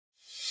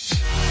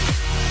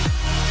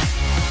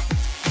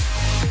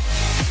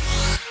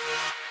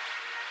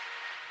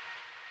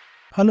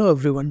Hello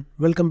everyone,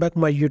 welcome back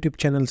my YouTube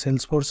channel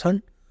Salesforce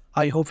Hunt.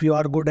 I hope you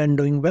are good and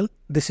doing well.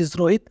 This is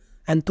Rohit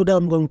and today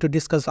I'm going to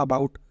discuss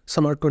about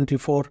Summer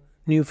 24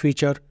 new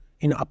feature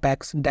in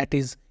Apex, that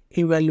is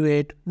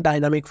evaluate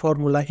dynamic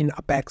formula in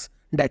Apex,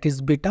 that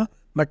is beta,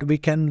 but we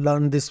can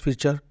learn this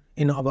feature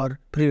in our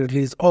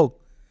pre-release org.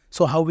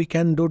 So how we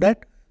can do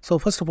that? So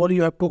first of all,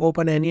 you have to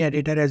open any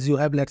editor as you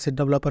have, let's say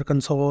developer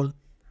console,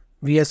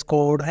 VS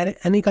Code,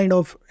 any kind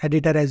of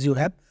editor as you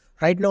have.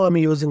 Right now I'm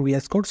using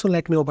VS Code, so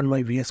let me open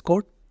my VS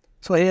Code.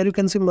 So here you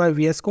can see my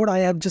VS Code. I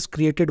have just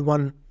created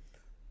one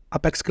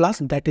Apex class,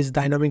 that is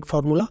dynamic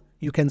formula.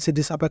 You can see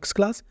this Apex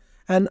class,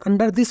 and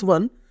under this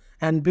one,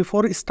 and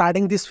before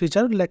starting this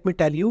feature, let me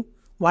tell you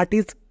what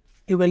is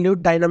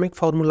evaluate dynamic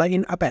formula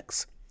in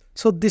Apex.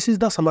 So this is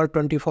the Summer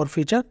 24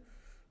 feature.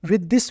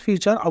 With this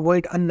feature,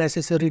 avoid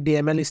unnecessary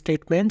DML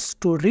statements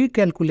to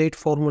recalculate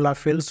formula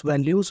fields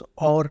values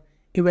or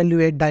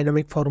evaluate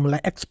dynamic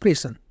formula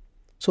expression.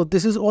 So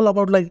this is all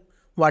about like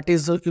what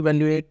is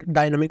evaluate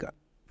dynamic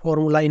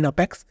formula in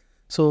Apex.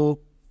 So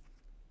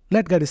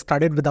let's get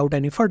started without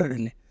any further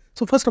delay.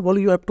 So first of all,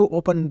 you have to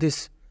open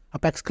this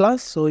Apex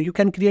class. So you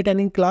can create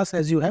any class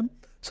as you have.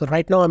 So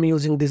right now I'm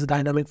using this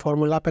dynamic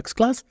formula Apex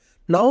class.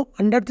 Now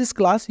under this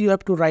class, you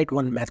have to write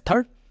one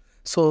method.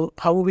 So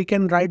how we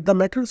can write the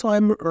method? So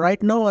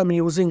right now I'm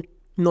using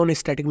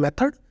non-static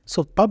method.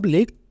 So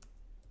public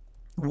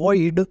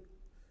void,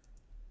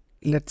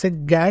 let's say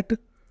get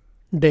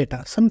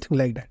data, something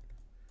like that.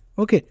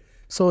 Okay,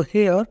 so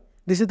here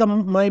this is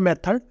my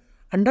method.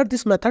 Under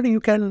this method you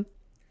can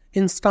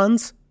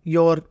instance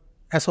your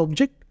S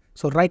object.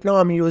 So right now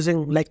I'm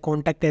using like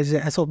contact as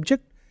a S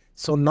object.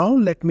 So now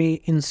let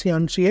me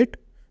instantiate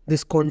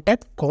this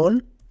contact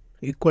con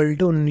equal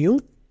to new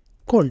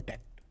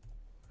contact.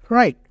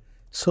 Right,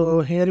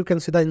 so here you can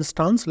see the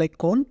instance like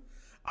con.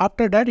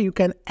 After that you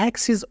can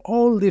access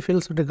all the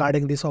fields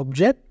regarding this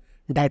object,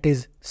 that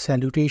is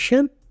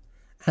salutation.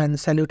 And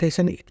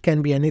salutation, it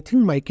can be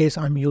anything. In my case,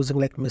 I'm using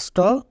like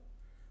Mr.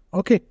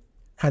 Okay.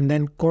 And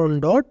then con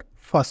dot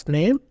first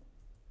name.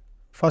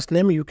 First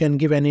name, you can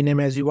give any name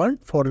as you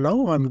want. For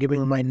now, I'm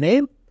giving my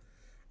name.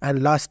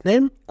 And last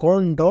name,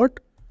 con dot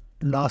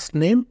last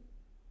name.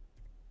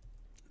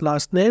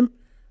 Last name,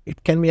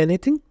 it can be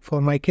anything.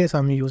 For my case,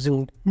 I'm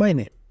using my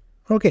name.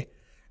 Okay.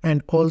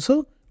 And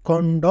also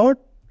con dot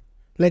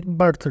like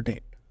birth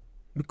date.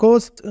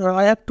 Because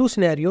I have two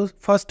scenarios.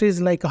 First is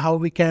like how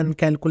we can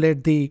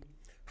calculate the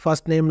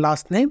first name,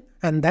 last name,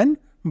 and then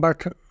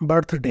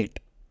birth date.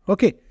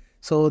 Okay,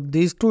 so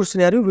these two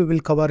scenarios we will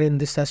cover in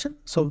this session.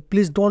 So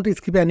please don't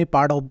skip any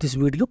part of this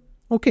video.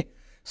 Okay,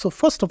 so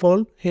first of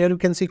all, here you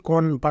can see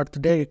con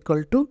birthday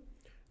equal to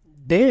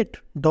date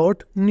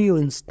dot new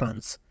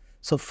instance.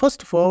 So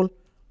first of all,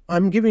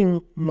 I'm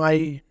giving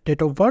my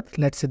date of birth,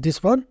 let's say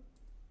this one,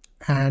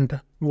 and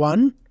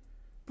 1,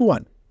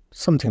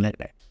 something like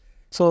that.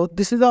 So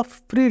this is a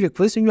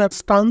prerequisite. You have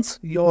instance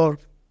your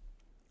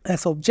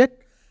S object.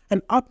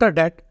 And after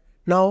that,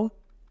 now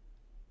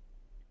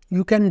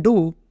you can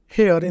do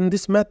here in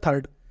this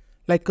method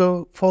like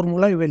a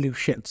formula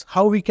evaluations.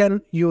 How we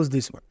can use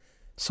this one?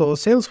 So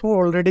Salesforce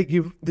already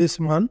give this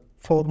one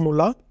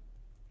formula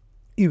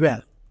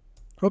eval.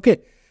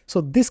 Okay,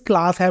 so this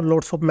class have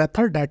lots of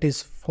method, that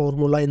is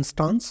formula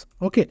instance.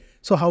 Okay,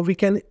 so how we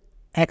can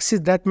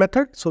access that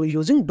method? So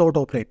using dot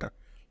operator.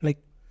 Like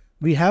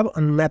we have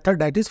a method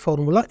that is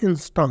formula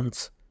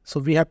instance. So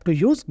we have to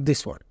use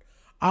this one.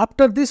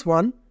 After this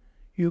one,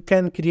 you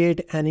can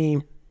create any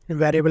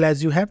variable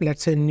as you have,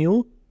 let's say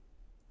new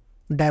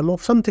demo,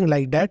 something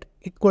like that,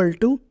 equal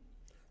to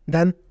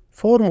then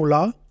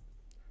formula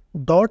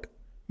dot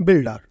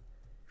builder.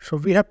 So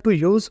we have to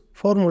use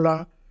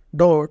formula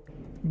dot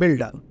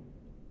builder.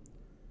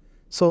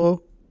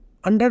 So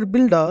under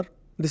builder,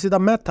 this is the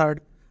method,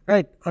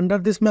 right? Under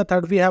this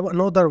method, we have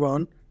another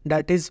one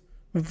that is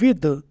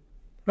with,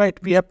 right?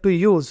 We have to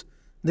use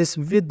this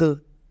with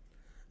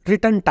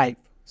return type.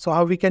 So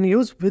how we can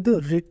use with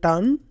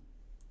return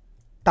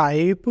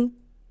type,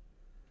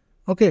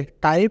 okay,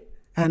 type,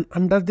 and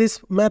under this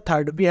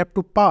method we have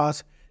to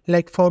pass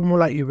like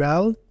formula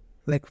eval,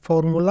 like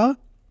formula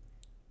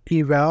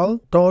eval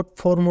dot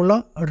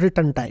formula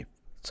return type.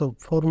 So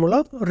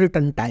formula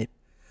return type,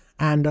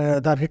 and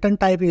the return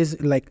type is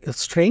like a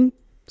string.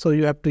 So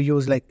you have to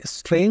use like a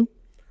string.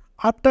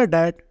 After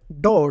that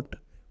dot,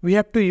 we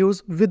have to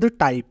use with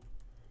type.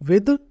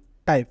 With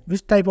type,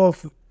 which type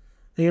of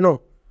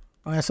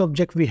S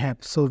object we have?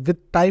 So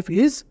with type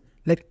is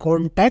like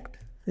contact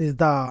is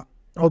the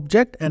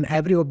object, and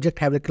every object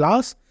have a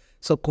class.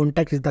 So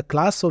contact is the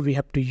class, so we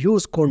have to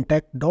use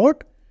contact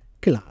dot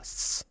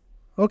class.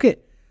 Okay,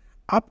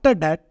 after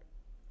that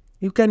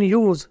you can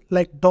use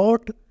like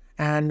dot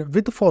and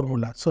with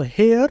formula. So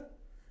here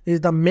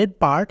is the mid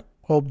part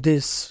of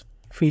this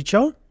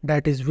feature,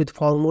 that is with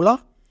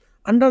formula.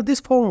 Under this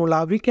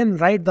formula we can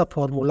write the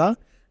formula.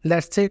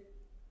 Let's say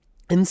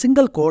in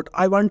single quote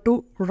I want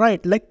to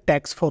write like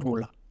text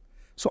formula.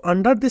 So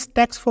under this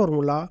text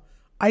formula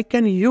I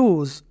can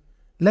use,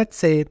 let's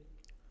say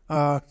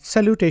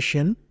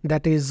salutation,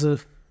 that is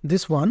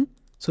this one.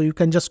 So you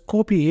can just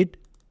copy it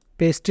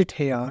paste it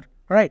here,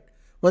 right?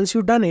 Once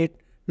you've done it,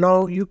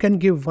 now you can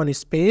give one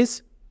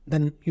space,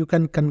 then you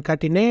can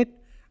concatenate.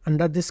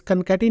 Under this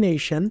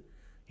concatenation,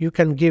 you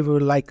can give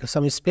like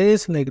some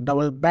space, like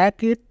double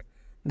bracket,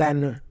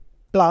 then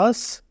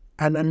plus,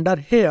 and under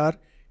here,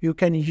 you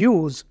can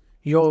use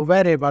your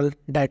variable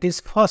that is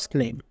first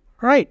name,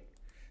 right?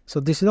 So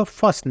this is the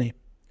first name.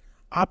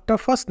 After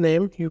first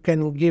name, you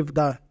can give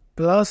the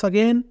plus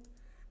again,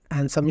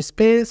 and some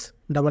space,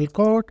 double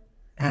quote,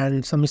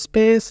 and some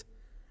space,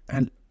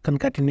 and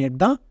concatenate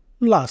the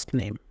last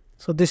name.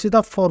 So this is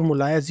the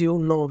formula, as you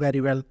know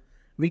very well.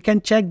 We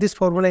can check this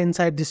formula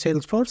inside the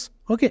Salesforce.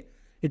 Okay,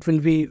 it will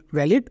be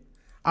valid.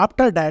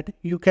 After that,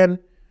 you can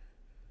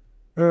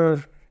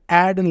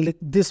add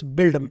this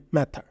build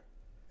method.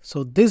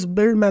 So this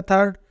build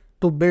method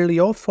to build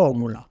your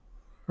formula,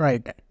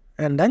 right?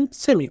 And then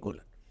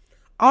semicolon.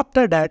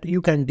 After that,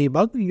 you can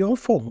debug your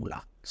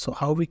formula. So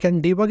how we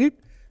can debug it?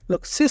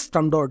 Look,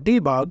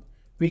 system.debug,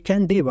 we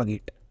can debug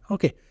it.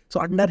 Okay, so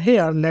under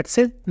here, let's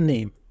say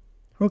name.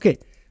 Okay,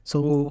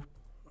 so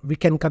we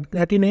can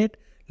concatenate.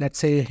 Let's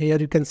say here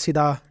you can see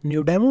the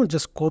new demo.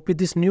 Just copy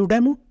this new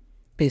demo,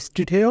 paste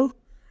it here,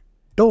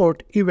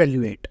 dot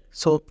evaluate.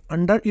 So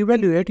under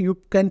evaluate, you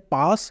can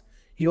pass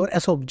your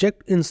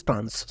subject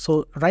instance.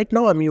 So right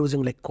now I'm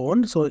using like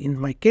cone. So in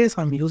my case,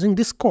 I'm using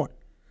this cone.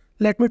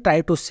 Let me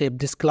try to save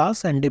this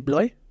class and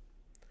deploy.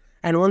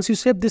 And once you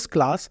save this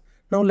class,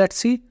 now let's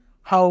see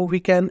how we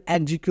can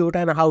execute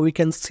and how we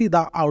can see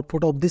the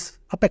output of this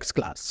Apex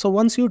class. So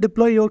once you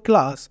deploy your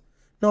class,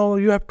 now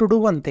you have to do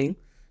one thing.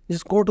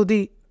 Just go to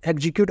the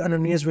execute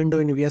anonymous window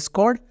in VS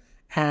Code,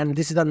 and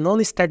this is a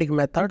non-static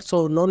method.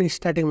 So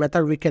non-static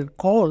method we can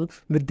call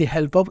with the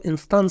help of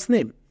instance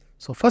name.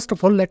 So first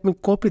of all, let me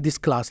copy this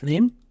class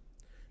name,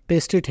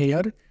 paste it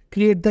here,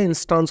 create the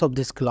instance of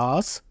this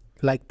class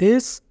like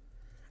this,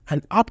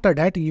 and after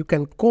that you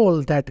can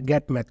call that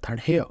get method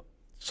here.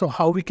 So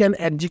how we can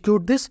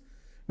execute this?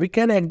 We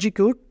can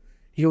execute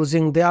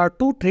using, there are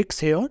two tricks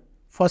here.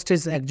 First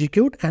is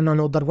execute, and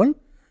another one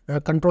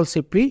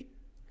Control-Shift-P,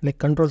 like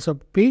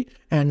Control-Shift-P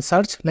and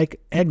search like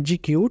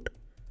execute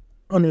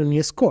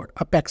anonymous code,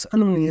 Apex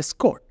anonymous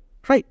code,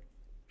 right?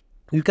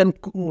 You can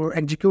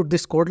execute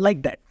this code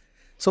like that.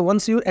 So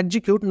once you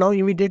execute, now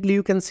immediately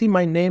you can see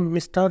my name,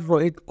 Mr.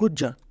 Rohit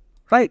Gujjar,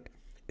 right?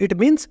 It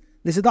means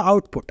this is the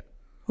output.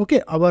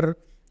 Okay, our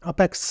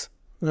Apex,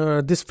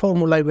 this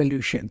formula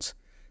evaluations.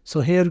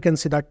 So here you can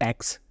see the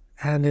tags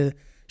and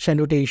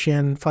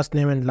salutation, first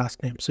name and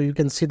last name. So you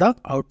can see the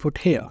output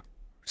here.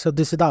 So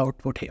this is the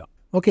output here.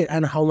 Okay,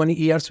 and how many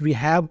years we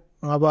have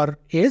our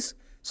is,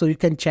 so you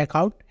can check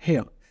out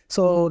here.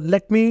 So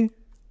let me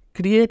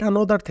create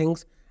another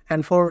things,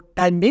 and for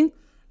time being,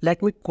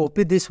 let me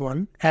copy this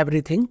one,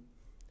 everything,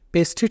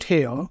 paste it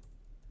here,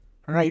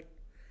 right?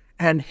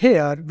 And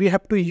here we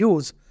have to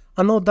use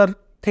another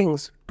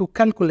things to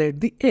calculate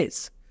the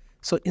age.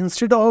 So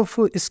instead of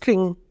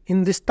string,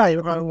 in this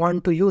time I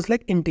want to use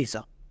like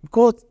integer,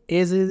 because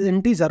age is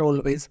integer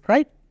always,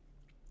 right?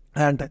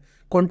 And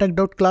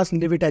contact.class,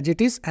 leave it as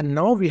it is, and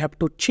now we have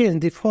to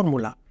change the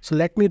formula. So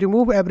let me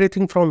remove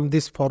everything from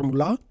this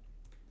formula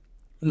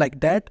like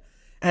that,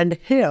 and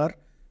here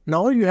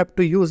now you have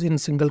to use in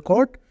single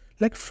quote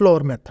like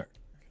floor method.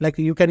 Like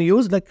you can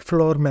use like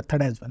floor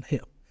method as well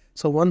here.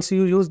 So once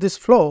you use this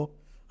floor,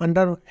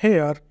 under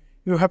here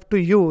you have to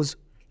use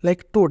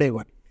like today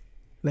one.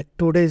 Like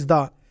today is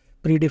the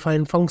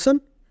predefined function,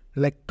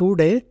 like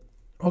today.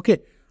 Okay,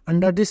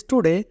 under this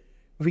today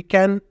we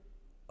can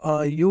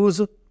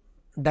use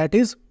that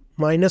is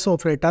minus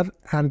operator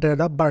and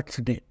the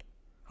birth date.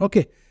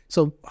 Okay,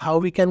 so how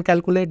we can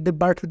calculate the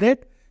birth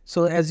date?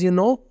 So as you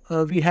know,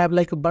 we have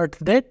like a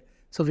birth date,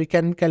 so we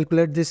can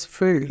calculate this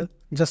field.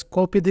 Just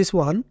copy this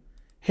one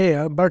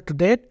here, birth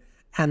date,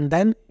 and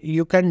then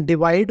you can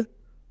divide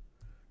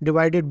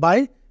it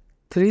by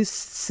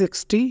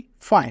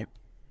 365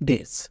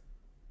 days.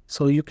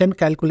 So you can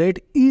calculate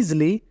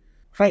easily,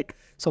 right?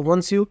 So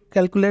once you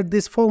calculate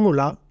this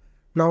formula,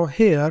 now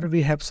here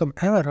we have some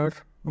error.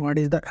 What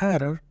is the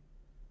error?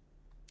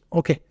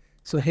 Okay,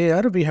 so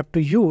here we have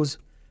to use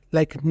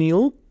like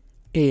new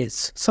age,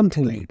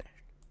 something like that.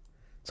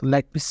 So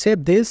let me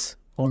save this.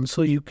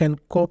 Also you can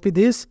copy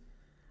this,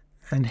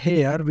 and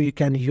here we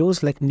can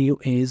use like new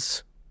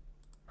age,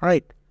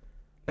 right?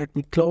 Let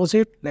me close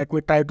it. Let me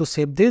try to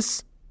save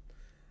this,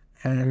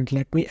 and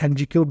let me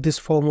execute this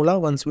formula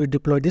once we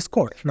deploy this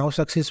code. Now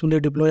successfully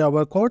deploy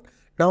our code.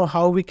 Now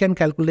how we can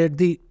calculate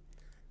the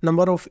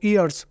number of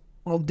years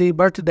of the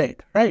birth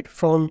date, right?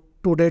 From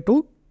today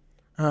to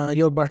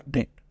your birth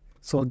date.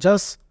 So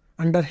just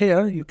under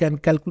here you can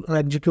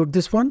execute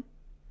this one,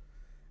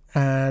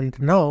 and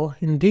now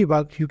in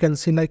debug you can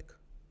see like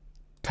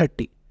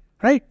 30,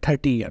 right?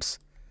 30 years.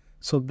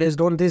 So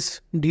based on this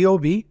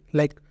DOB,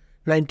 like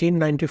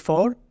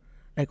 1994,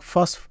 like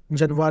 1st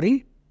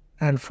January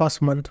and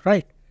 1st month,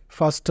 right?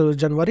 1st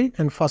January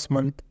and 1st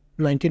month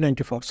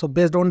 1994. So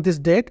based on this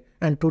date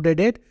and today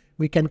date,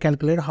 we can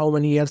calculate how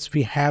many years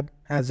we have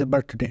as a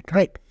birth date,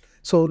 right?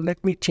 So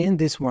let me change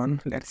this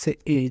one. Let's say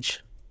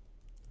age.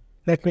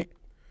 Let me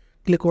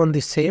click on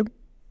the save.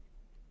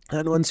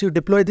 And once you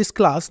deploy this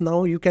class,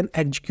 now you can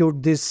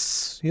execute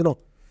this,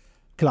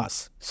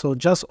 class. So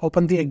just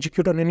open the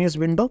execute on any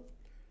window,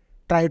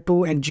 try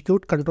to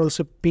execute,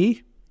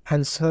 Ctrl+P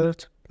and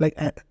search like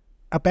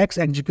Apex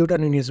execute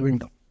on any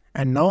window.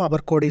 And now our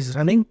code is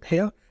running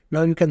here.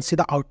 Now you can see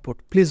the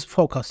output. Please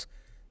focus.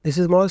 This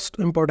is most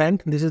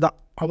important. This is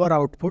our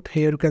output.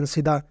 Here you can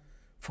see the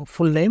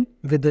full name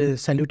with the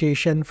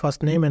salutation,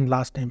 first name and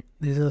last name.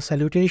 This is a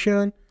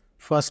salutation,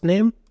 first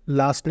name,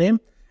 last name,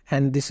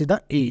 and this is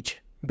the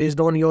age. Based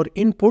on your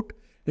input,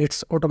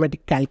 it's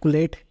automatic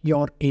calculate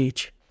your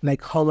age,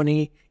 like how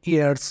many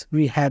years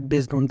we have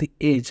based on the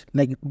age,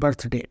 like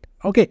birth date.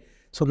 Okay,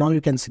 so now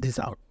you can see this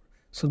out.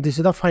 So this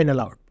is the final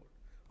output.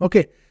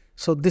 Okay,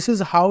 so this is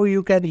how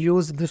you can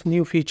use this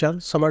new feature,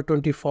 Summer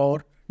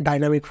 24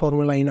 dynamic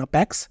formula in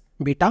Apex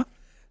beta.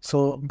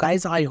 So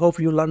guys, I hope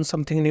you learned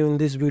something new in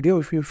this video.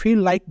 If you feel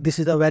like this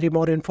is a very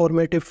more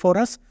informative for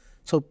us,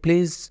 so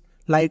please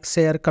like,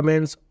 share,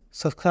 comments,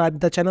 subscribe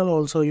the channel.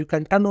 Also, you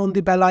can turn on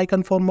the bell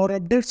icon for more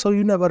updates so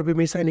you never be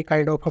miss any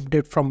kind of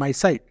update from my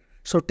side.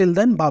 So till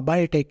then, bye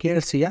bye, take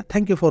care, see ya.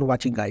 Thank you for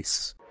watching,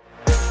 guys.